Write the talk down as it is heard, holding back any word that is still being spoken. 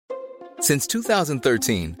Since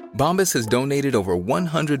 2013, Bombas has donated over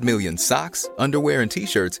 100 million socks, underwear, and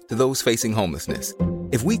T-shirts to those facing homelessness.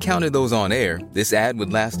 If we counted those on air, this ad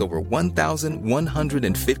would last over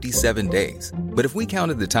 1,157 days. But if we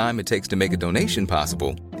counted the time it takes to make a donation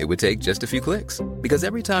possible, it would take just a few clicks. Because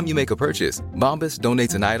every time you make a purchase, Bombas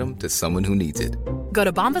donates an item to someone who needs it. Go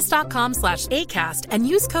to bombas.com/ACAST and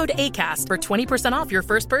use code ACAST for 20% off your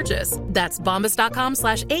first purchase. That's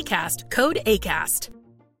bombas.com/ACAST, code ACAST.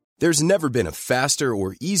 There's never been a faster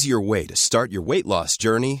or easier way to start your weight loss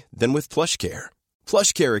journey than with PlushCare.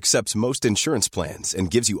 PlushCare accepts most insurance plans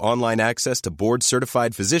and gives you online access to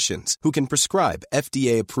board-certified physicians who can prescribe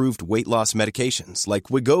FDA-approved weight loss medications like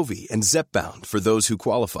Wegovy and Zepbound for those who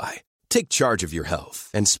qualify. Take charge of your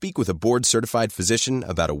health and speak with a board-certified physician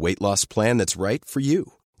about a weight loss plan that's right for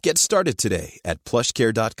you. Get started today at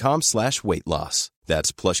plushcare.com/weight loss.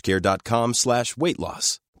 That's plushcare.com/weight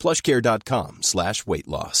loss. plushcare.com/weight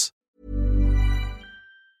loss.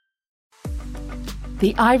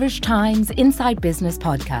 The Irish Times Inside Business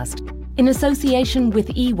Podcast, in association with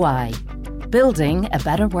EY, building a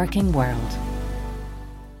better working world.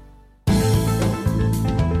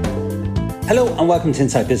 Hello and welcome to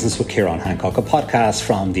Inside Business with Ciarán Hancock, a podcast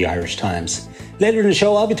from the Irish Times. Later in the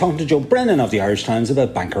show, I'll be talking to Joe Brennan of the Irish Times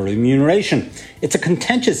about banker remuneration. It's a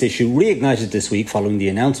contentious issue reignited this week following the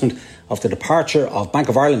announcement of the departure of Bank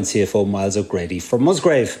of Ireland CFO Myles O'Grady for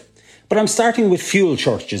Musgrave. But I'm starting with fuel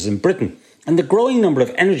shortages in Britain and the growing number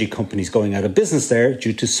of energy companies going out of business there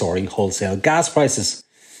due to soaring wholesale gas prices.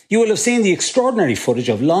 You will have seen the extraordinary footage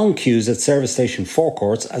of long queues at service station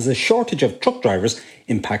forecourts as a shortage of truck drivers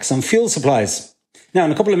impacts on fuel supplies. Now,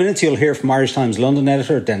 in a couple of minutes, you'll hear from Irish Times London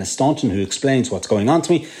editor Dennis Staunton, who explains what's going on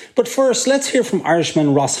to me. But first, let's hear from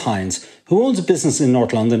Irishman Ross Hines, who owns a business in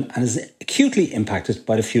North London and is acutely impacted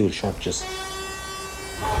by the fuel shortages.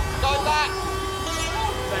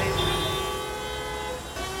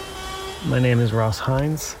 My name is Ross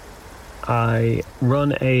Hines. I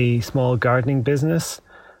run a small gardening business.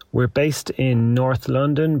 We're based in North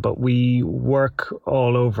London, but we work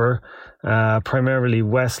all over, primarily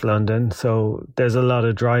West London, so there's a lot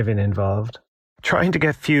of driving involved. Trying to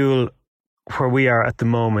get fuel where we are at the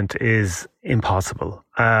moment is impossible.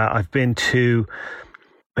 I've been to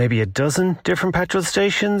maybe a dozen different petrol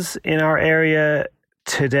stations in our area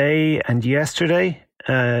today and yesterday.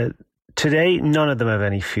 Today, none of them have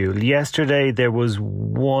any fuel. Yesterday, there was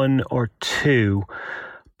one or two,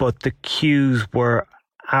 but the queues were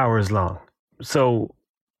hours long. So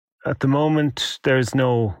at the moment, there's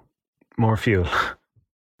no more fuel.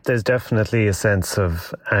 There's definitely a sense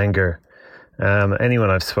of anger. Anyone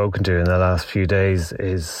I've spoken to in the last few days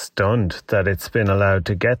is stunned that it's been allowed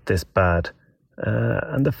to get this bad.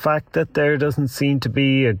 And the fact that there doesn't seem to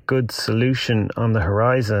be a good solution on the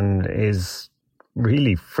horizon is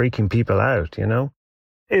really freaking people out, you know?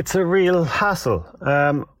 It's a real hassle.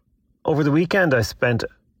 Over the weekend, I spent,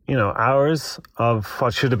 hours of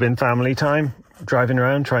what should have been family time driving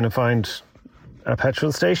around trying to find a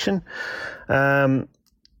petrol station.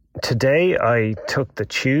 Today, I took the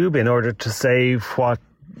tube in order to save what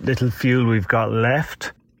little fuel we've got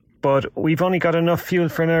left, but we've only got enough fuel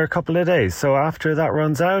for another couple of days. So after that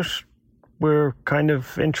runs out, we're kind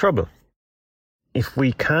of in trouble. If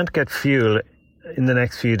we can't get fuel in the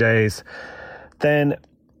next few days, then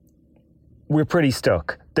we're pretty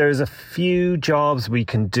stuck. There's a few jobs we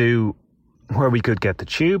can do where we could get the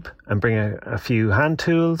tube and bring a few hand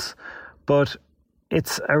tools, but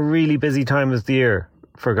it's a really busy time of the year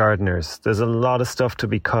for gardeners. There's a lot of stuff to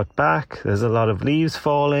be cut back. There's a lot of leaves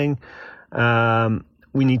falling.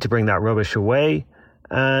 We need to bring that rubbish away,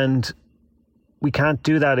 and we can't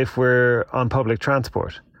do that if we're on public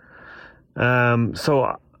transport.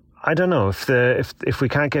 So I don't know if we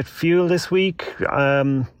can't get fuel this week,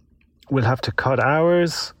 we'll have to cut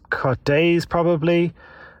hours, cut days probably.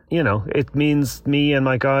 It means me and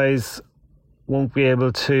my guys won't be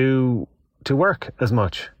able to work as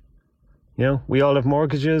much. We all have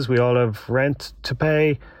mortgages, we all have rent to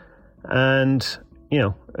pay, and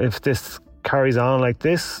if this carries on like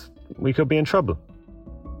this, we could be in trouble.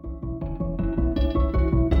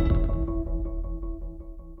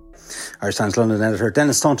 Irish Times London editor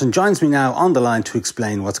Dennis Staunton joins me now on the line to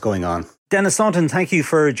explain what's going on. Dennis Staunton, thank you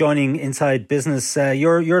for joining Inside Business.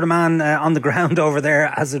 You're the man on the ground over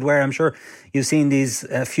there, as it were. I'm sure you've seen these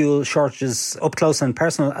fuel shortages up close and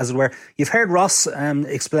personal, as it were. You've heard Ross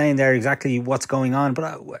explain there exactly what's going on,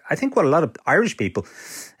 but I think what a lot of Irish people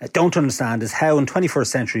don't understand is how in 21st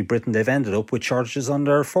century Britain they've ended up with shortages on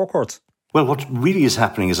their forecourts. Well, what really is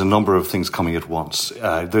happening is a number of things coming at once.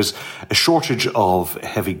 There's a shortage of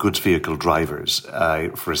heavy goods vehicle drivers,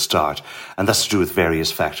 for a start, and that's to do with various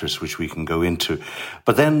factors which we can go into.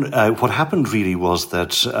 But then what happened really was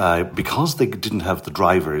that because they didn't have the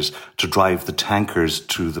drivers to drive the tankers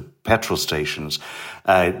to the petrol stations,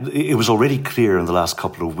 it was already clear in the last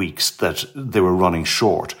couple of weeks that they were running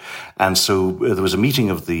short. And so there was a meeting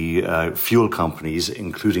of the fuel companies,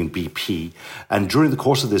 including BP. And during the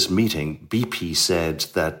course of this meeting, BP said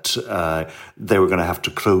that they were going to have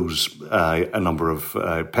to close a number of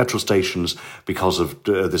petrol stations because of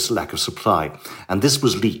this lack of supply. And this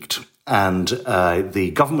was leaked. And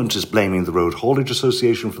the government is blaming the Road Haulage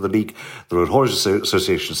Association for the leak. The Road Haulage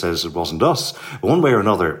Association says it wasn't us. One way or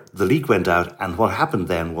another, the leak went out, and what happened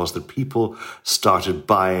then was that people started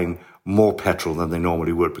buying more petrol than they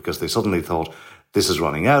normally would because they suddenly thought, this is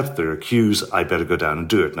running out, there are queues, I better go down and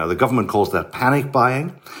do it. Now, the government calls that panic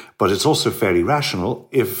buying, but it's also fairly rational.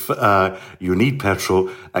 If you need petrol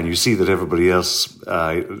and you see that everybody else,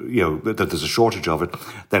 that there's a shortage of it,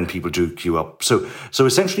 then people do queue up. So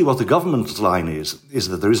essentially what the government's line is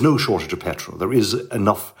that there is no shortage of petrol. There is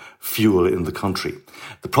enough fuel in the country.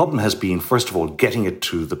 The problem has been, first of all, getting it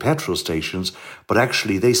to the petrol stations, but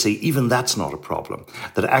actually they say even that's not a problem,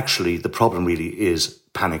 that actually the problem really is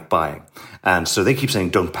panic buying. And so they keep saying,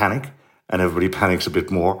 don't panic, and everybody panics a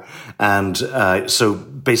bit more. And so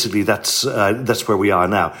basically that's where we are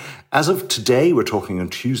now. As of today, we're talking on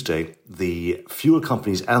Tuesday, the fuel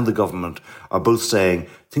companies and the government are both saying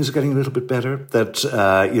things are getting a little bit better, that,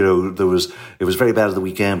 it was very bad at the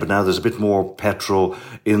weekend, but now there's a bit more petrol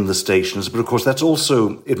in the stations. But of course, that's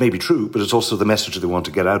also, it may be true, but it's also the message that they want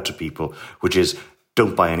to get out to people, which is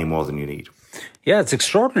don't buy any more than you need. Yeah, it's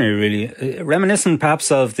extraordinary, really. Reminiscent,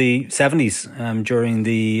 perhaps, of the 70s during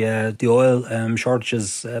the oil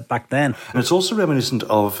shortages back then. And it's also reminiscent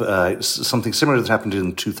of something similar that happened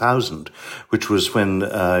in 2000, which was when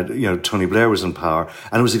Tony Blair was in power,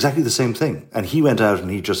 and it was exactly the same thing. And he went out and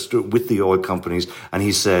he just with the oil companies, and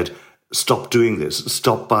he said, "Stop doing this,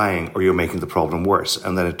 stop buying, or you're making the problem worse."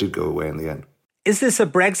 And then it did go away in the end. Is this a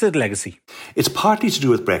Brexit legacy? It's partly to do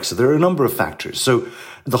with Brexit. There are a number of factors. So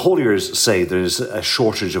the hauliers say there's a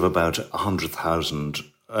shortage of about 100,000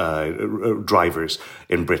 drivers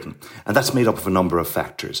in Britain. And that's made up of a number of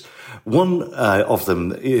factors. One of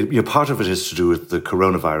them, part of it is to do with the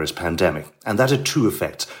coronavirus pandemic. And that had two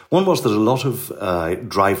effects. One was that a lot of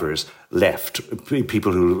drivers left,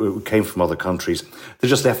 people who came from other countries. They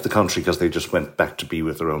just left the country because they just went back to be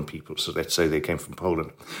with their own people. So let's say they came from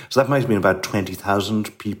Poland. So that might have been about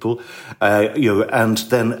 20,000 people. And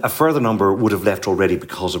then a further number would have left already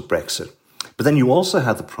because of Brexit. But then you also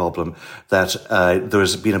had the problem that there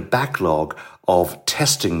has been a backlog of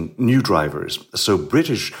testing new drivers. So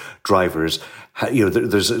British drivers,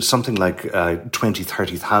 there's something like 20,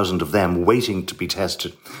 30,000 of them waiting to be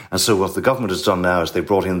tested. And so what the government has done now is they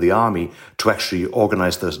brought in the army to actually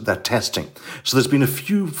organise that testing. So there's been a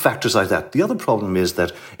few factors like that. The other problem is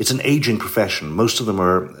that it's an ageing profession. Most of them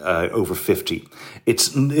are over 50.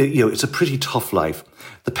 It's a pretty tough life.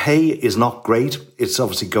 The pay is not great. It's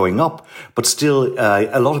obviously going up, but still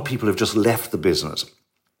a lot of people have just left the business.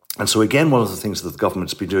 And so again, one of the things that the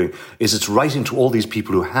government's been doing is it's writing to all these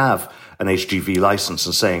people who have an HGV license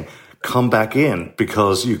and saying, come back in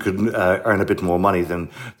because you could earn a bit more money than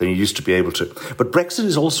you used to be able to. But Brexit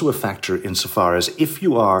is also a factor insofar as if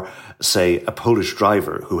you are, say, a Polish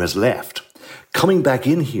driver who has left, coming back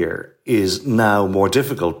in here is now more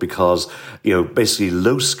difficult because, basically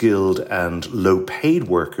low-skilled and low-paid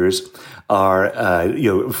workers are,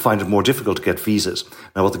 find it more difficult to get visas.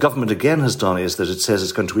 Now, what the government again has done is that it says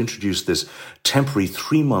it's going to introduce this temporary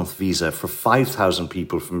 3-month visa for 5,000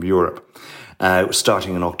 people from Europe,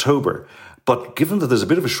 starting in October. But given that there's a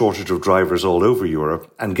bit of a shortage of drivers all over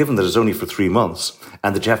Europe, and given that it's only for 3 months,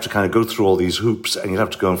 and that you have to kind of go through all these hoops, and you have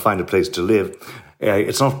to go and find a place to live,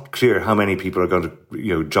 it's not clear how many people are going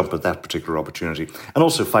to, jump at that particular opportunity. And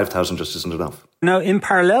also 5,000 just isn't enough. Now, in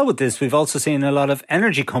parallel with this, we've also seen a lot of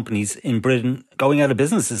energy companies in Britain going out of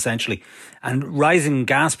business, essentially, and rising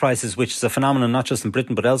gas prices, which is a phenomenon not just in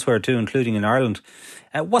Britain, but elsewhere too, including in Ireland.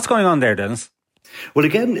 What's going on there, Dennis? Well,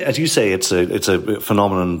 again, as you say, it's a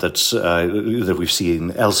phenomenon that we've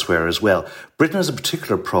seen elsewhere as well. Britain has a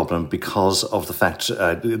particular problem because of the fact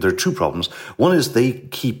there are two problems. One is they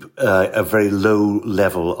keep a very low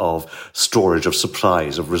level of storage of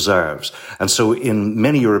supplies, of reserves. And so in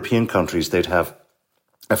many European countries, they'd have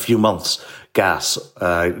a few months gas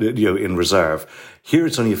in reserve. Here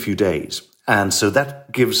it's only a few days. And so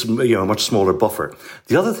that gives a much smaller buffer.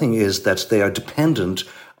 The other thing is that they are dependent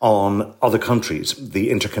on other countries, the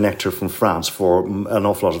interconnector from France, for an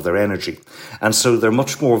awful lot of their energy. And so they're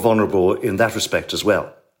much more vulnerable in that respect as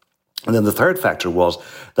well. And then the third factor was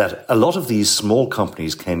that a lot of these small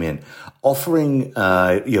companies came in offering,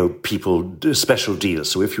 people special deals.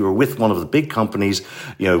 So if you were with one of the big companies,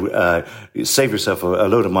 you save yourself a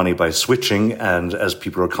load of money by switching, and as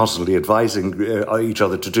people are constantly advising each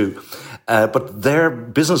other to do. But their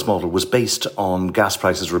business model was based on gas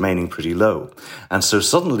prices remaining pretty low. And so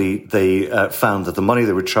suddenly they found that the money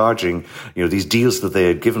they were charging, these deals that they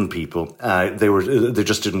had given people, they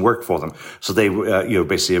just didn't work for them. So they,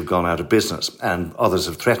 basically have gone out of business, and others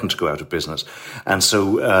have threatened to go out of business. And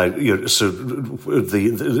so,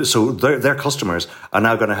 their customers are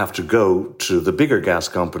now going to have to go to the bigger gas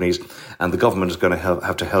companies, and the government is going to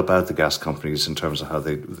have to help out the gas companies in terms of how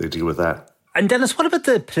they deal with that. And Dennis, what about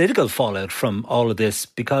the political fallout from all of this?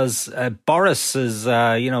 Because Boris is,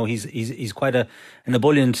 he's quite an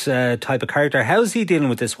ebullient type of character. How's he dealing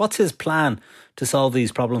with this? What's his plan to solve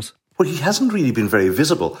these problems? Well, he hasn't really been very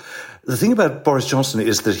visible. The thing about Boris Johnson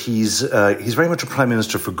is that he's very much a prime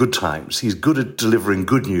minister for good times. He's good at delivering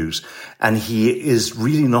good news, and he is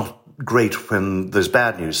really not great when there's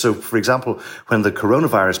bad news. So, for example, when the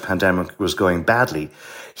coronavirus pandemic was going badly,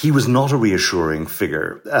 he was not a reassuring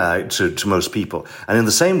figure to most people. And in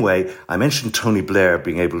the same way, I mentioned Tony Blair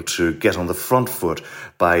being able to get on the front foot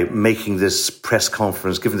by making this press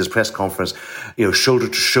conference, giving this press conference, shoulder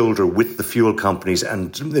to shoulder with the fuel companies,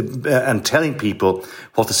 and telling people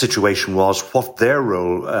what the situation was, what their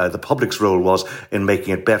role, the public's role was in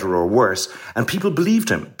making it better or worse. And people believed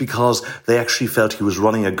him because they actually felt he was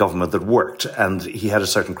running a government that worked, and he had a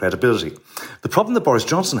certain credibility. The problem that Boris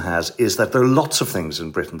Johnson has is that there are lots of things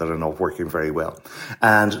in Britain that are not working very well,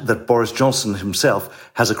 and that Boris Johnson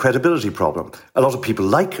himself has a credibility problem. A lot of people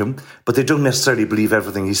like him, but they don't necessarily believe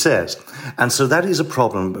everything he says. And so that is a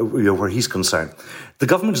problem where he's concerned. The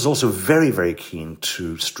government is also very, very keen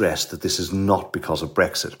to stress that this is not because of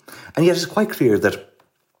Brexit. And yet it's quite clear that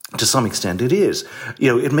to some extent it is.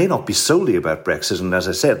 It may not be solely about Brexit, and as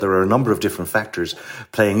I said, there are a number of different factors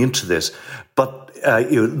playing into this. But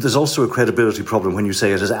there's also a credibility problem when you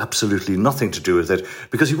say it has absolutely nothing to do with it,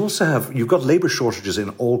 because you've got labour shortages in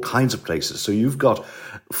all kinds of places. So you've got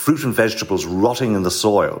fruit and vegetables rotting in the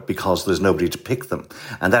soil because there's nobody to pick them,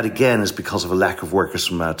 and that again is because of a lack of workers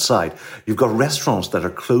from outside. You've got restaurants that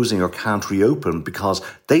are closing or can't reopen because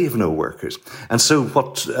they have no workers. And so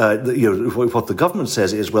what the government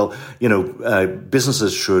says is,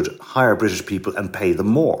 businesses should hire British people and pay them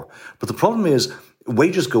more. But the problem is,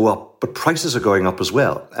 wages go up, but prices are going up as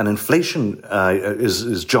well. And inflation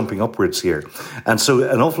is jumping upwards here. And so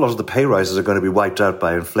an awful lot of the pay rises are going to be wiped out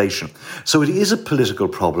by inflation. So it is a political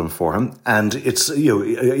problem for him. And it's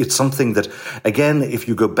something that, again, if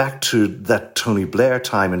you go back to that Tony Blair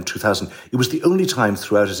time in 2000, it was the only time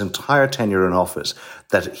throughout his entire tenure in office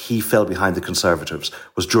that he fell behind the Conservatives,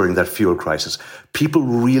 was during that fuel crisis. People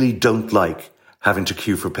really don't like having to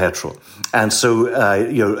queue for petrol. And so,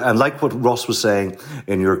 and like what Ross was saying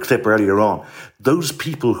in your clip earlier on, those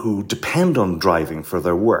people who depend on driving for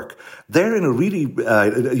their work, they're in a really,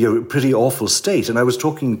 pretty awful state. And I was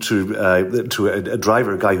talking to a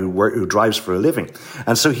driver, a guy who drives for a living.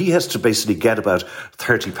 And so he has to basically get about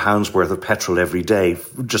 £30 worth of petrol every day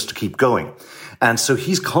just to keep going. And so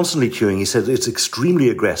he's constantly queuing. He said it's extremely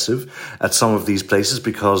aggressive at some of these places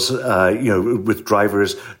because, with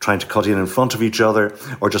drivers trying to cut in front of each other,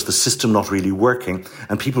 or just the system not really working,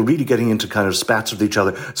 and people really getting into kind of spats with each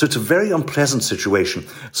other. So it's a very unpleasant situation.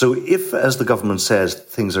 So if, as the government says,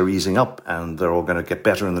 things are easing up and they're all going to get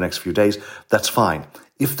better in the next few days, that's fine.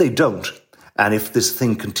 If they don't, and if this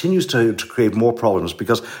thing continues to create more problems,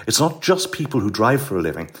 because it's not just people who drive for a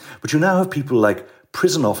living, but you now have people like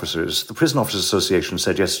prison officers. The Prison Officers Association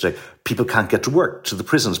said yesterday people can't get to work to the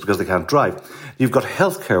prisons because they can't drive. You've got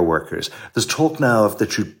healthcare workers. There's talk now of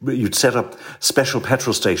that you'd set up special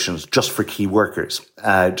petrol stations just for key workers.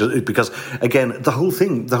 Because, again, the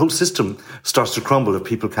whole system starts to crumble if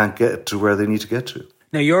people can't get to where they need to get to.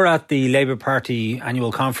 Now, you're at the Labour Party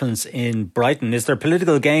annual conference in Brighton. Is there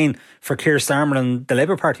political gain for Keir Starmer and the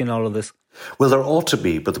Labour Party in all of this? Well, there ought to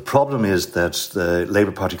be, but the problem is that the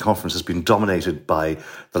Labour Party conference has been dominated by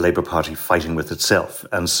the Labour Party fighting with itself.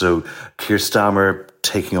 And so Keir Starmer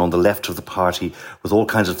taking on the left of the party with all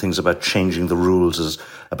kinds of things about changing the rules,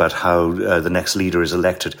 about how the next leader is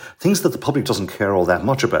elected, things that the public doesn't care all that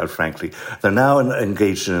much about, frankly. They're now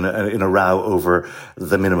engaged in a row over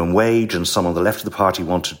the minimum wage, and some on the left of the party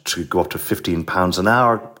wanted to go up to £15 an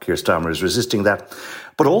hour. Keir Starmer is resisting that.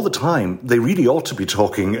 But all the time, they really ought to be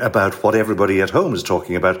talking about what everybody at home is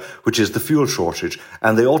talking about, which is the fuel shortage.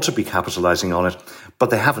 And they ought to be capitalising on it,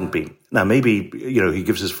 but they haven't been. Now, maybe, he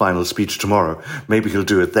gives his final speech tomorrow. Maybe he'll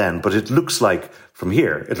do it then. But it looks like, from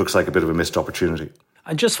here, it looks like a bit of a missed opportunity.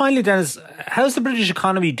 And just finally, Dennis, how's the British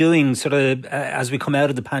economy doing sort of as we come out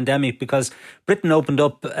of the pandemic? Because Britain opened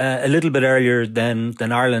up a little bit earlier than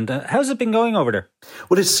Ireland. How's it been going over there?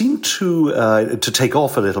 Well, it seemed to take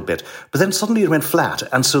off a little bit, but then suddenly it went flat.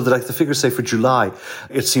 And so the figures, say, for July,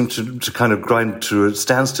 it seemed to kind of grind to a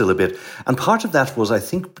standstill a bit. And part of that was, I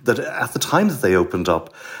think, that at the time that they opened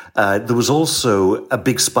up, there was also a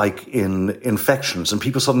big spike in infections and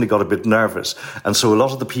people suddenly got a bit nervous. And so a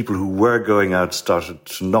lot of the people who were going out started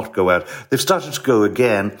to not go out. They've started to go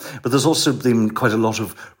again, but there's also been quite a lot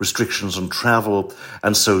of restrictions on travel.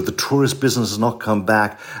 And so the tourist business has not come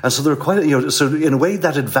back. And so there are quite, so in a way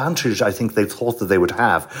that advantage I think they thought that they would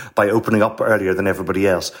have by opening up earlier than everybody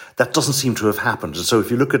else, that doesn't seem to have happened. And so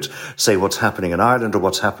if you look at, say, what's happening in Ireland or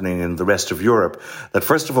what's happening in the rest of Europe, that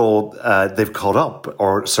first of all, they've caught up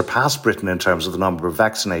or surpassed Britain in terms of the number of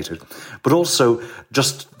vaccinated, but also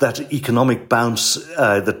just that economic bounce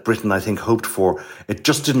that Britain, I think, hoped for. It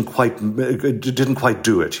just didn't quite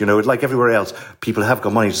do it. Like everywhere else, people have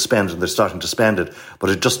got money to spend and they're starting to spend it, but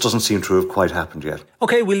it just doesn't seem to have quite happened yet.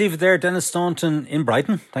 OK, we'll leave it there. Dennis Staunton in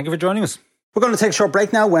Brighton. Thank you for joining us. We're going to take a short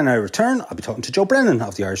break now. When I return, I'll be talking to Joe Brennan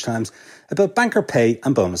of the Irish Times about banker pay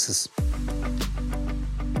and bonuses.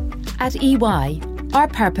 At EY, our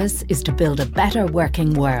purpose is to build a better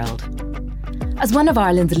working world. As one of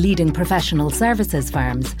Ireland's leading professional services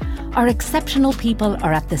firms, our exceptional people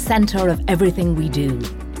are at the centre of everything we do.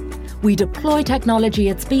 We deploy technology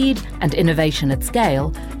at speed and innovation at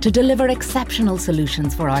scale to deliver exceptional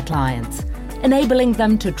solutions for our clients, enabling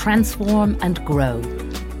them to transform and grow.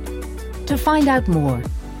 To find out more,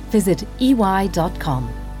 visit ey.com.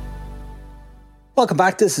 Welcome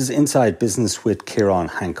back. This is Inside Business with Ciarán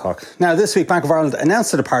Hancock. Now, this week, Bank of Ireland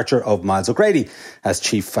announced the departure of Myles O'Grady as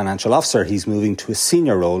Chief Financial Officer. He's moving to a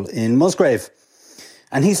senior role in Musgrave.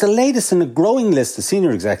 And he's the latest in a growing list of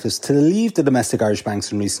senior executives to leave the domestic Irish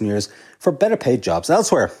banks in recent years for better paid jobs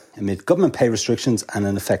elsewhere, amid government pay restrictions and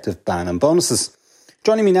an effective ban on bonuses.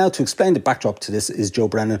 Joining me now to explain the backdrop to this is Joe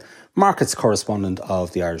Brennan, markets correspondent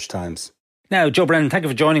of the Irish Times. Now, Joe Brennan, thank you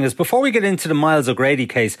for joining us. Before we get into the Myles O'Grady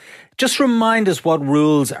case, just remind us what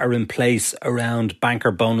rules are in place around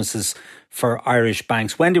banker bonuses for Irish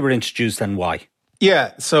banks, when they were introduced and why.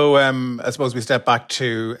 Yeah, so I suppose we step back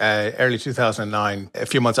to early 2009. A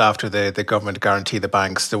few months after the government guaranteed the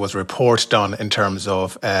banks, there was a report done in terms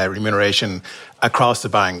of remuneration across the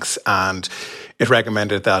banks, and it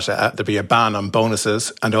recommended that there be a ban on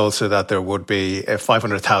bonuses and also that there would be a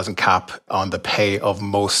 500,000 cap on the pay of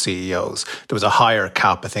most CEOs. There was a higher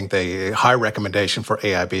cap, I think the higher recommendation for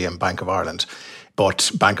AIB and Bank of Ireland.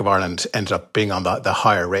 But Bank of Ireland ended up being on the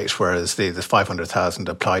higher rate, whereas the 500,000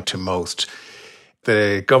 applied to most.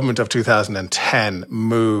 The government of 2010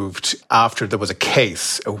 moved after there was a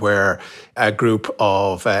case where a group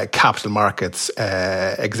of capital markets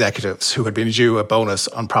executives who had been due a bonus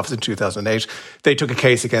on profits in 2008, they took a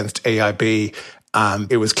case against AIB,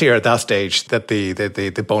 and it was clear at that stage that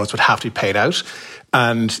the bonus would have to be paid out.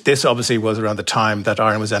 And this obviously was around the time that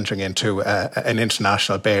Ireland was entering into an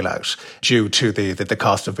international bailout due to the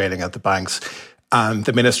cost of bailing out the banks. And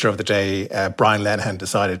the minister of the day, Brian Lenihan,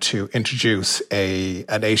 decided to introduce an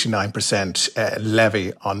 89%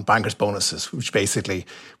 levy on bankers' bonuses, which basically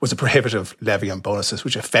was a prohibitive levy on bonuses,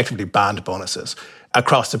 which effectively banned bonuses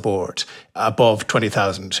across the board above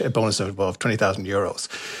 20,000, a bonus of above 20,000 euros.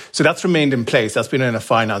 So that's remained in place. That's been in a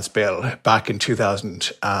finance bill back in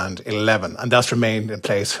 2011, and that's remained in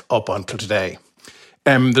place up until today.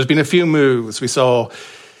 There's been a few moves. We saw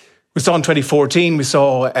in 2014, we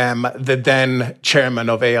saw the then chairman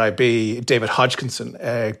of AIB, David Hodgkinson,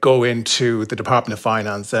 go into the Department of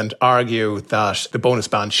Finance and argue that the bonus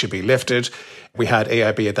ban should be lifted. We had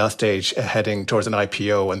AIB at that stage heading towards an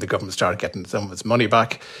IPO, and the government started getting some of its money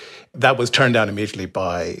back. That was turned down immediately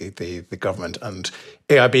by the government, and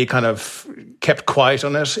AIB kind of kept quiet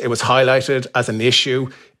on it. It was highlighted as an issue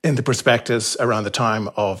in the prospectus around the time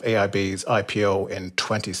of AIB's IPO in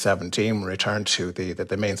 2017, returned to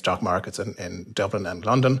the main stock markets in Dublin and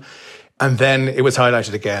London. And then it was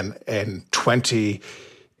highlighted again in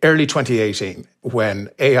early 2018, when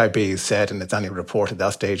AIB said in its annual report at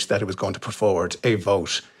that stage that it was going to put forward a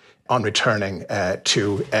vote on returning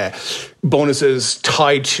to bonuses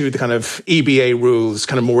tied to the kind of EBA rules,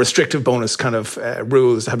 kind of more restrictive bonus kind of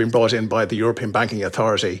rules that have been brought in by the European Banking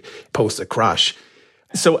Authority post the crash.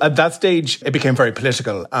 So at that stage, it became very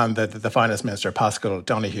political, and the Finance Minister, Paschal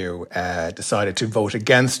Donohoe, decided to vote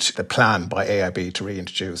against the plan by AIB to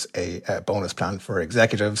reintroduce a bonus plan for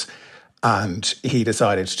executives. And he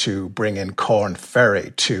decided to bring in Corn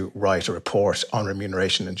Ferry to write a report on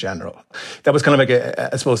remuneration in general. That was kind of like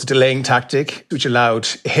a delaying tactic, which allowed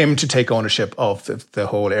him to take ownership of the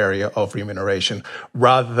whole area of remuneration,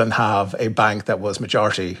 rather than have a bank that was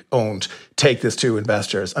majority owned take this to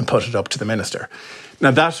investors and put it up to the minister.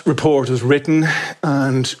 Now, that report was written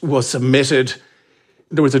and was submitted.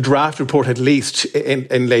 There was a draft report at least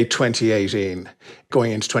in late 2018,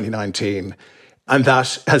 going into 2019. And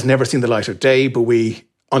that has never seen the light of day, but we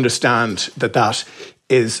understand that that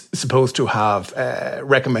is supposed to have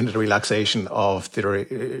recommended a relaxation of the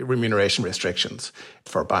remuneration restrictions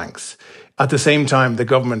for banks. At the same time, the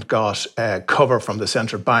government got cover from the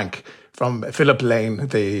central bank, from Philip Lane,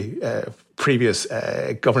 the previous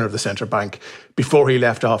governor of the central bank, before he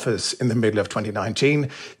left office in the middle of 2019,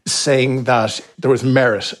 saying that there was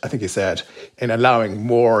merit, I think he said, in allowing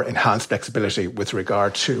more enhanced flexibility with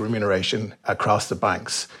regard to remuneration across the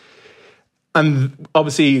banks. And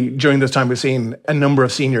obviously, during this time, we've seen a number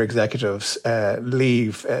of senior executives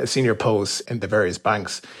leave senior posts in the various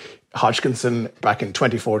banks. Hodgkinson, back in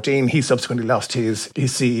 2014, he subsequently lost his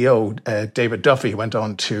CEO, David Duffy, who went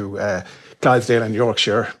on to Clydesdale in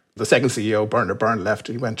Yorkshire. The second CEO, Bernard Byrne, left.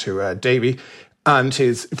 He went to Davy. And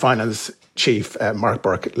his finance chief, Mark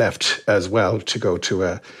Burke, left as well to go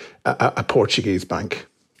to a Portuguese bank.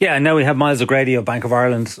 Yeah, and now we have Myles O'Grady of Bank of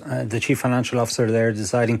Ireland, the chief financial officer there,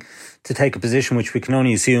 deciding to take a position which we can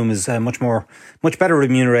only assume is much better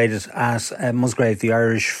remunerated at Musgrave, the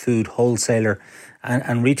Irish food wholesaler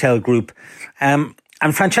and retail group. And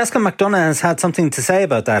Francesca McDonagh has had something to say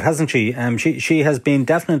about that, hasn't she? She has been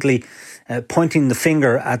definitely pointing the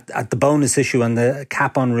finger at the bonus issue and the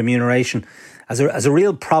cap on remuneration as a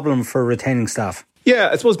real problem for retaining staff. Yeah,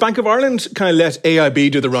 I suppose Bank of Ireland kind of let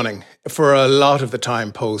AIB do the running for a lot of the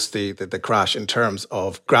time post the crash, in terms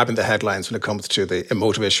of grabbing the headlines when it comes to the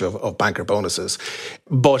emotive issue of banker bonuses.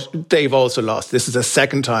 But they've also lost. This is the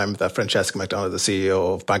second time that Francesca McDonagh, the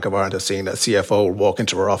CEO of Bank of Ireland, has seen a CFO walk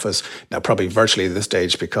into her office, now probably virtually at this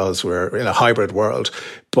stage because we're in a hybrid world.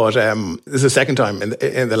 But this is the second time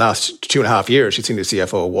in the last 2.5 years she's seen the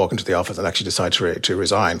CFO walk into the office and actually decide to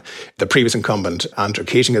resign. The previous incumbent, Andrew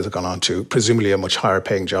Keating, has gone on to presumably a much higher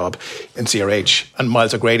paying job in CRH, and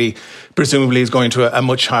Myles O'Grady presumably is going to a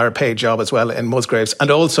much higher paid job as well in Musgraves. And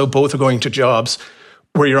also both are going to jobs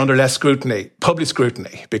where you're under less scrutiny, public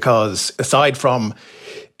scrutiny, because aside from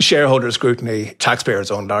shareholder scrutiny, taxpayers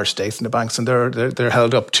own large stakes in the banks, and they're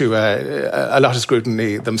held up to a lot of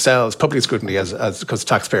scrutiny themselves, public scrutiny, as because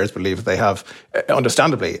taxpayers believe they have,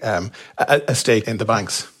 understandably, a stake in the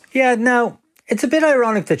banks. Yeah, now it's a bit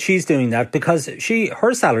ironic that she's doing that, because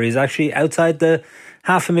her salary is actually outside the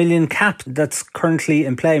 €500,000 cap that's currently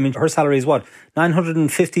in play. I mean, her salary is what,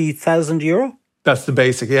 €950,000? That's the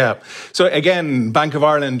basic, yeah. So again, Bank of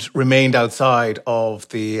Ireland remained outside of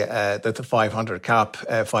the 500 cap,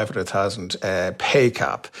 500,000 pay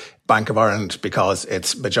cap. Bank of Ireland, because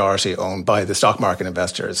it's majority owned by the stock market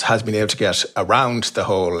investors, has been able to get around the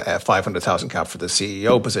whole 500,000 cap for the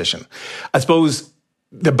CEO position. I suppose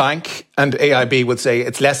the bank and AIB would say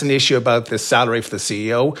it's less an issue about the salary for the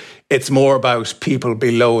CEO. It's more about people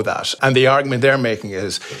below that. And the argument they're making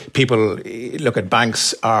is people look at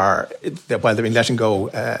banks while they've been letting go,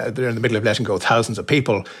 they're in the middle of letting go thousands of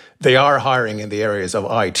people. They are hiring in the areas of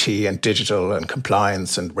IT and digital and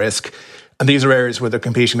compliance and risk. And these are areas where they're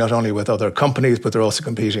competing not only with other companies, but they're also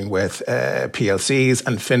competing with PLCs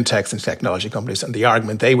and fintechs and technology companies. And the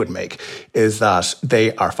argument they would make is that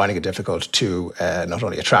they are finding it difficult to not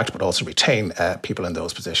only attract, but also retain people in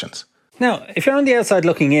those positions. Now, if you're on the outside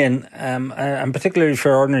looking in, and particularly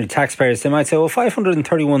for ordinary taxpayers, they might say, well,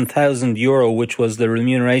 €531,000, which was the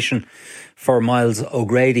remuneration for Myles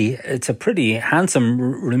O'Grady, it's a pretty handsome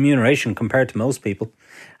remuneration compared to most people.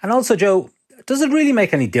 And also, Joe, does it really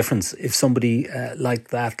make any difference if somebody like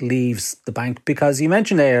that leaves the bank? Because you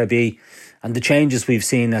mentioned AIB and the changes we've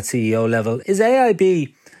seen at CEO level. Is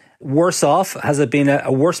AIB worse off? Has it been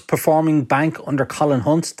a worse performing bank under Colin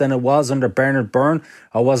Hunt than it was under Bernard Byrne?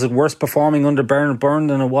 Or was it worse performing under Bernard Byrne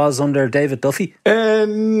than it was under David Duffy?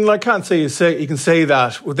 I can't say you can say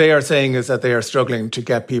that. What they are saying is that they are struggling to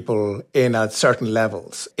get people in at certain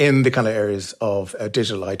levels in the kind of areas of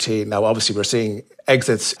digital IT. Now, obviously, we're seeing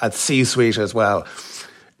exits at C-suite as well.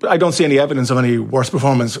 I don't see any evidence of any worse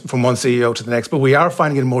performance from one CEO to the next, but we are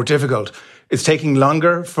finding it more difficult. It's taking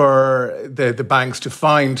longer for the banks to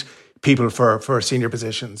find people for senior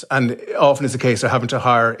positions. And often it's the case they're having to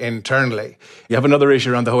hire internally. You have another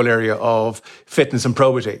issue around the whole area of fitness and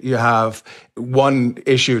probity. You have one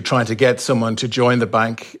issue trying to get someone to join the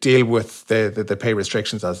bank, deal with the pay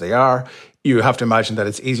restrictions as they are. You have to imagine that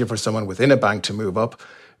it's easier for someone within a bank to move up.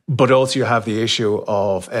 But also you have the issue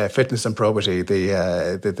of fitness and probity, the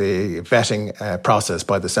vetting process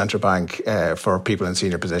by the central bank for people in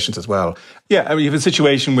senior positions as well. Yeah, I mean, you have a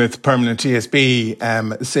situation with permanent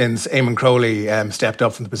TSB since Eamon Crowley stepped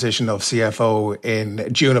up from the position of CFO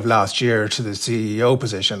in June of last year to the CEO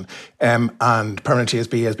position. And permanent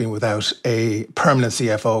TSB has been without a permanent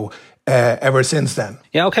CFO ever since then.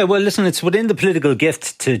 Yeah, okay. Well, listen, it's within the political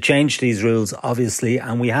gift to change these rules, obviously.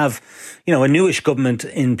 And we have, a newish government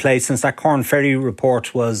in place since that Corn Ferry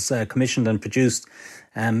report was commissioned and produced.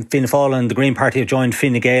 Fianna Fáil and the Green Party have joined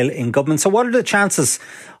Fine Gael in government. So what are the chances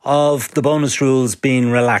of the bonus rules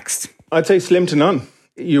being relaxed? I'd say slim to none.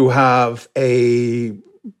 You have a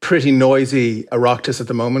pretty noisy Oireachtas at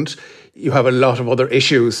the moment. You have a lot of other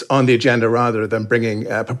issues on the agenda rather than bringing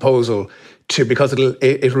a proposal because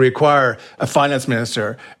it'll require a finance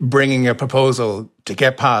minister bringing a proposal to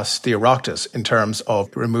get past the Oireachtas in terms of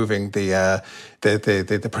removing the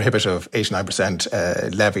prohibitive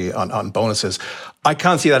 89% levy on bonuses. I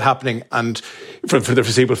can't see that happening, and for the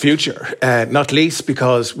foreseeable future, not least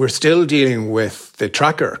because we're still dealing with the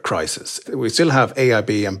tracker crisis. We still have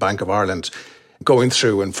AIB and Bank of Ireland going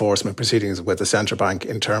through enforcement proceedings with the central bank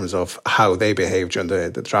in terms of how they behave during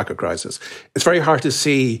the tracker crisis. It's very hard to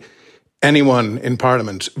see anyone in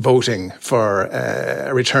Parliament voting for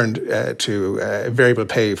a return to variable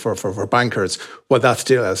pay for bankers while that's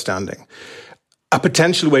still outstanding. A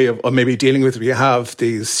potential way of maybe dealing with it, we have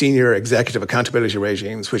these senior executive accountability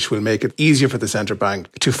regimes, which will make it easier for the central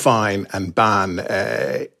bank to fine and ban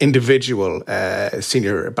individual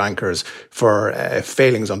senior bankers for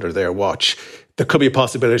failings under their watch. There could be a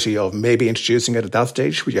possibility of maybe introducing it at that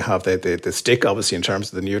stage, where you have the stick, obviously, in terms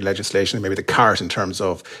of the new legislation, and maybe the cart in terms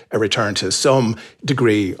of a return to some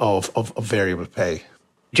degree of variable pay.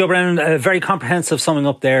 Joe Brennan, a very comprehensive summing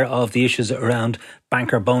up there of the issues around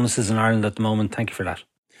banker bonuses in Ireland at the moment. Thank you for that.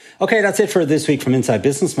 Okay, that's it for this week from Inside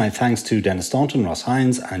Business. My thanks to Dennis Staunton, Ross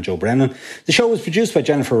Hines and Joe Brennan. The show was produced by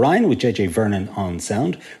Jennifer Ryan with JJ Vernon on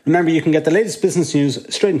sound. Remember, you can get the latest business news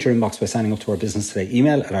straight into your inbox by signing up to our Business Today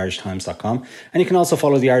email at irishtimes.com. And you can also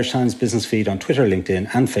follow the Irish Times business feed on Twitter, LinkedIn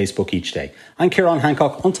and Facebook each day. I'm Ciarán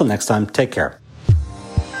Hancock. Until next time, take care.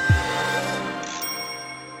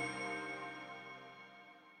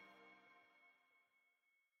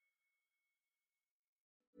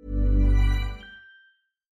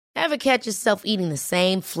 Ever catch yourself eating the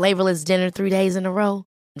same flavorless dinner 3 days in a row?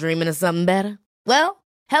 Dreaming of something better? Well,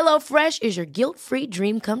 HelloFresh is your guilt-free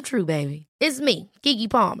dream come true, baby. It's me, Keke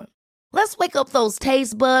Palmer. Let's wake up those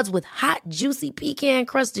taste buds with hot, juicy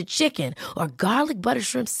pecan-crusted chicken or garlic butter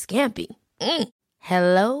shrimp scampi.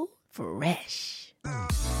 Hello Fresh.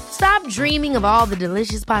 Stop dreaming of all the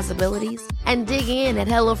delicious possibilities and dig in at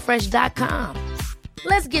HelloFresh.com.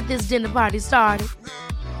 Let's get this dinner party started.